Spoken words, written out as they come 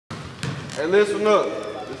Hey, listen up.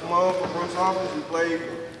 This month for Bruce Office, we played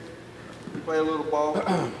a little ball,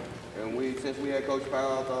 and since we had Coach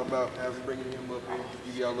Powell, I thought about bringing him up here to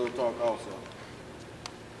give y'all a little talk also.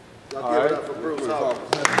 Y'all give it up for Bruce Office.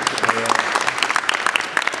 All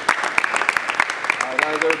right,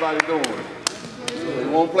 how's everybody doing? You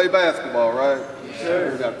want to play basketball, right?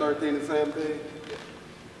 Sure. We got 13 and 17.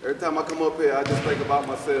 Every time I come up here, I just think about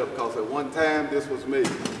myself, because at one time, this was me.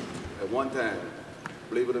 At one time,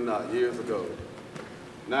 believe it or not, years ago.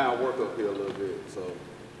 Now I work up here a little bit, so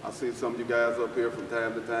I see some of you guys up here from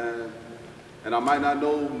time to time. And I might not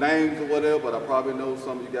know names or whatever, but I probably know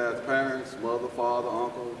some of you guys' parents, mother, father,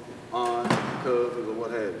 uncle, aunt, cousins, or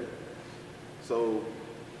what have you. So,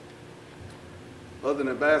 other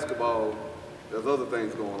than basketball, there's other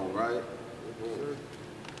things going on, right? Sure.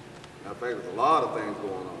 I think there's a lot of things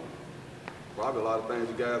going on. Probably a lot of things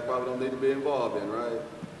you guys probably don't need to be involved in, right?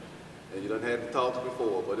 And you done had to talk to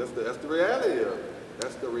before, but that's the reality of it.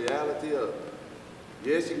 That's the reality of it.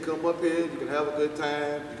 Yes, you can come up here, you can have a good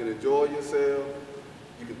time, you can enjoy yourself,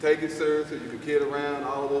 you can take it seriously, you can kid around,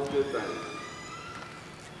 all those good things.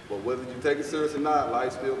 But whether you take it seriously or not,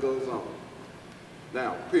 life still goes on.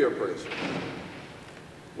 Now, peer pressure.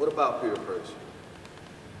 What about peer pressure?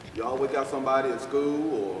 You always got somebody in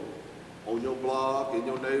school or on your block, in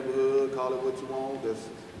your neighborhood, call it what you want, that's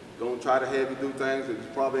gonna try to have you do things that you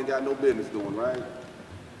probably ain't got no business doing, right?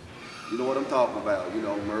 You know what I'm talking about, you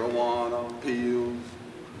know, marijuana, pills,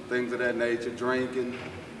 things of that nature, drinking,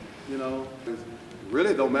 you know. It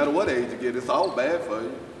really don't matter what age you get, it's all bad for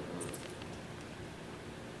you.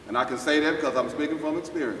 And I can say that because I'm speaking from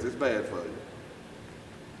experience, it's bad for you.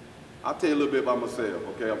 I'll tell you a little bit about myself,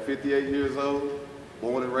 okay? I'm 58 years old,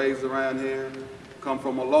 born and raised around here, come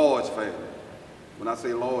from a large family. When I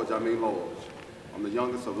say large, I mean large. I'm the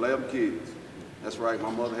youngest of 11 kids. That's right, my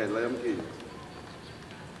mother had 11 kids.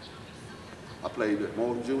 I played at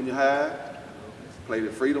Morton Junior High, played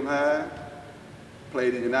at Freedom High,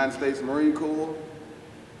 played in the United States Marine Corps,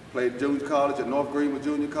 played junior college at North Greenwood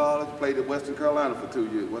Junior College, played at Western Carolina for 2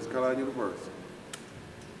 years, Western Carolina University.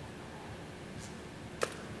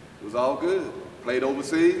 It was all good. Played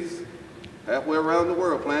overseas, halfway around the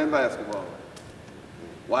world playing basketball.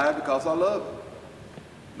 Why? Because I love it.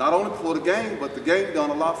 Not only for the game, but the game done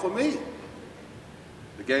a lot for me.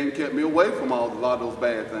 The game kept me away from a lot of those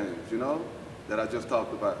bad things, you know, that I just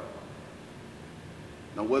talked about.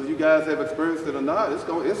 Now, whether you guys have experienced it or not,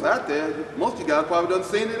 it's out there. Most of you guys probably done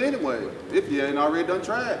seen it anyway, if you ain't already done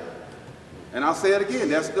tried it. And I'll say it again,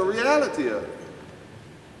 that's the reality of it.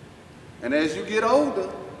 And as you get older,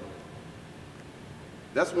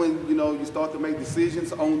 that's when, you know, you start to make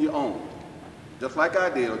decisions on your own. Just like I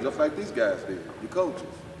did, or just like these guys did, your coaches.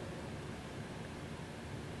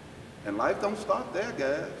 And life don't stop there,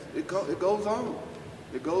 guys. It goes on.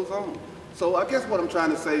 It goes on. So I guess what I'm trying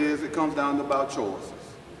to say is it comes down to about choices.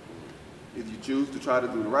 If you choose to try to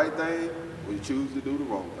do the right thing, or you choose to do the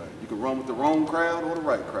wrong thing. You can run with the wrong crowd or the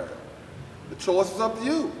right crowd. The choice is up to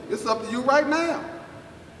you. It's up to you right now,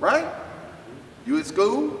 right? You at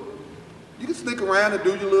school, you can stick around and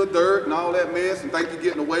do your little dirt and all that mess and think you're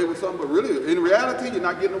getting away with something, but really, in reality, you're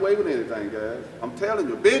not getting away with anything, guys. I'm telling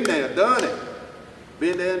you, been there, done it.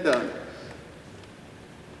 Been there and done it.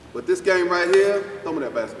 But this game right here, throw me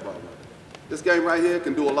that basketball. This game right here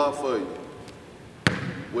can do a lot for you,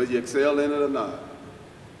 whether you excel in it or not.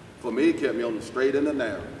 For me, it kept me on the straight and the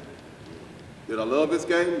narrow. Did I love this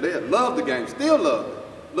game? Yeah, love the game, still love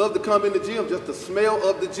it. Love to come in the gym, just the smell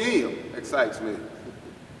of the gym excites me.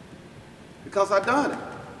 Because I done it.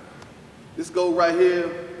 This goal right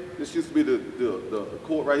here, this used to be the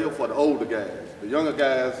court right here for the older guys. The younger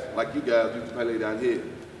guys, like you guys, used to play down here.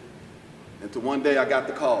 Until one day I got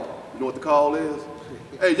the call. You know what the call is?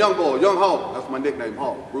 Hey, young boy, young Hawk. That's my nickname,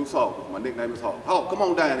 Hawk. Bruce Hawk. My nickname is Hawk. Hawk, come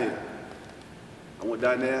on down here. I went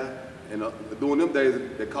down there, and during them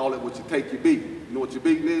days, they call it what you take your beat. You know what your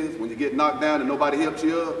beating is? When you get knocked down and nobody helps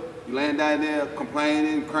you up, you laying down there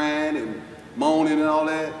complaining, crying, and moaning and all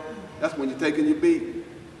that. That's when you're taking your beat.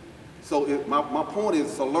 So my point is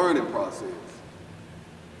it's a learning process.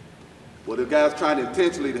 Were the guys trying to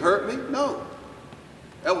intentionally hurt me? No.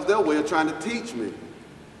 That was their way of trying to teach me.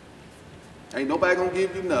 Ain't nobody gonna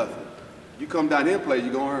give you nothing. You come down here and play,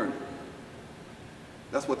 you're gonna earn it.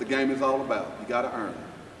 That's what the game is all about. You gotta earn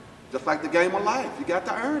it. Just like the game of life, you got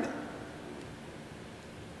to earn it.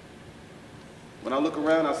 When I look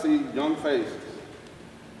around, I see young faces.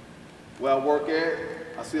 Where I work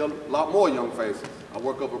at, I see a lot more young faces. I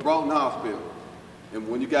work up at Broughton Hospital. And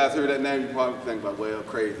when you guys hear that name, you probably think about, well,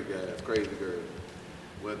 crazy guys, crazy girls.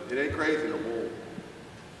 Well, it ain't crazy no more.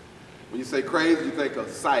 When you say crazy, you think of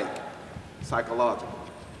psychological.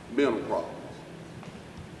 mental problems.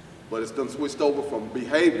 But it's done switched over from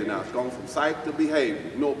behavior now. It's gone from psych to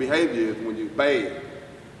behavior. You know what behavior is when you're bad.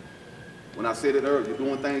 When I said it earlier, you're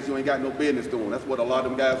doing things you ain't got no business doing. That's what a lot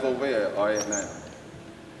of them guys over there are at now.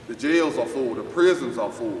 The jails are full, the prisons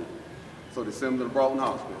are full. So they send them to the Broughton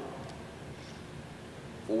Hospital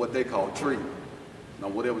for what they call treatment. Now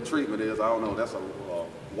whatever treatment is, I don't know, that's a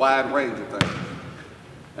wide range of things.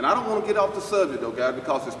 And I don't want to get off the subject though, guys,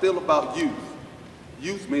 because it's still about youth.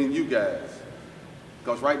 Youth meaning you guys.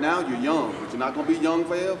 Because right now you're young, but you're not going to be young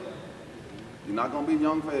forever. You're not going to be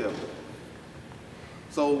young forever.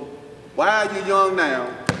 So why are you young now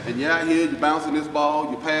and you're out here, you're bouncing this ball,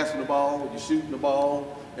 you're passing the ball, you're shooting the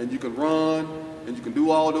ball, and you can run, and you can do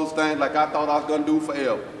all those things like I thought I was going to do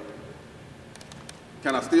forever.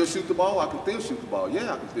 Can I still shoot the ball? I can still shoot the ball.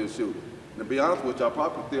 Yeah, I can still shoot it. And to be honest with you, I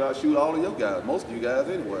probably can still outshoot all of you guys, most of you guys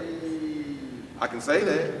anyway. I can say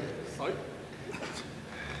that.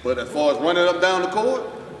 But as far as running up down the court,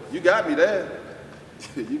 you got me there.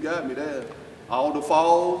 You got me there. All the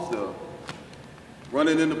falls, the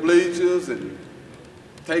running in the bleachers and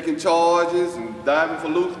taking charges and diving for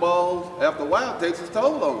loose balls, after a while it takes its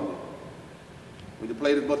toll on you. When you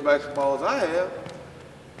play as much basketball as I have.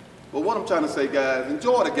 But what I'm trying to say, guys,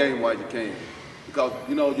 enjoy the game while you can. Because,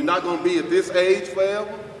 you know, you're not going to be at this age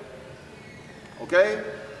forever. Okay?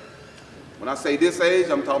 When I say this age,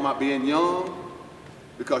 I'm talking about being young.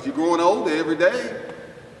 Because you're growing older every day.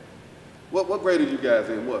 What grade are you guys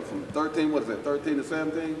in? What, from 13, what is that, 13 to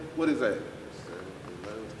 17? What is that?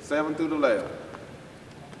 7 through the 11.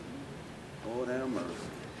 Lord have mercy.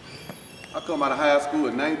 I come out of high school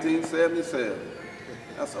in 1977.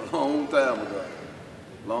 That's a long time ago.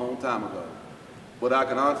 Long time ago. But I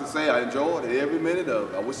can honestly say I enjoyed it, every minute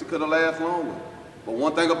of it. I wish it could have lasted longer. But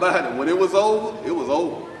one thing about it, when it was over, it was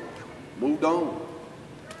over. Moved on.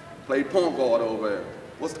 Played point guard over there.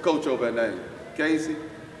 What's the coach over there name? Casey.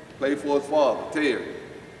 Played for his father, Terry.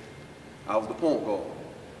 I was the point guard.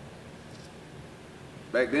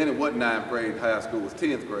 Back then it wasn't 9th grade high school, it was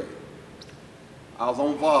 10th grade. I was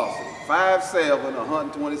on varsity, 5'7",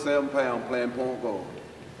 127 pounds playing point guard,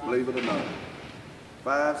 believe it or not.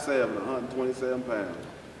 5'7", 127 pounds.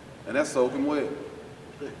 And that's soaking wet.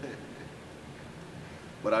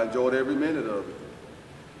 But I enjoyed every minute of it.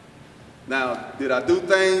 Now, did I do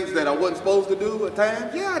things that I wasn't supposed to do at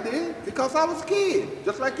times? Yeah, I did, because I was a kid,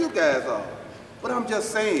 just like you guys are. But I'm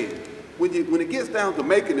just saying, when it gets down to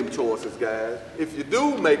making them choices, guys, if you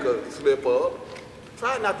do make a slip up,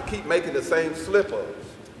 try not to keep making the same slip ups,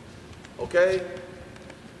 okay?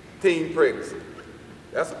 Teen pregnancy.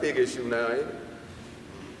 That's a big issue now, ain't it?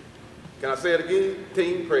 Can I say it again?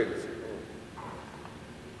 Teen pregnancy.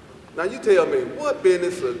 Now you tell me, what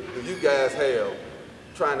business do you guys have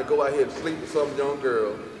trying to go out here and sleep with some young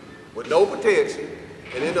girl with no protection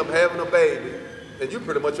and end up having a baby, and you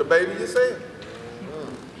pretty much a baby yourself?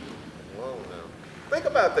 Think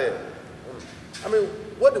about that. I mean,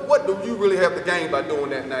 what do you really have to gain by doing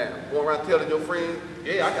that now? Going around telling your friends,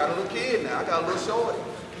 yeah, I got a little kid now, I got a little shorty.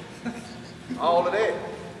 All of that.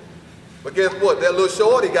 But guess what? That little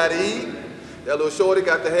shorty got to eat. That little shorty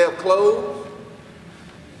got to have clothes,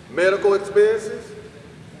 medical expenses.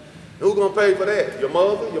 Who's going to pay for that? Your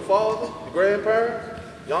mother, your father, your grandparents,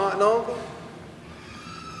 your aunt and uncle?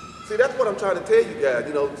 See, that's what I'm trying to tell you guys.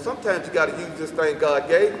 You know, sometimes you got to use this thing God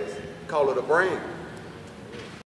gave us, call it a brain.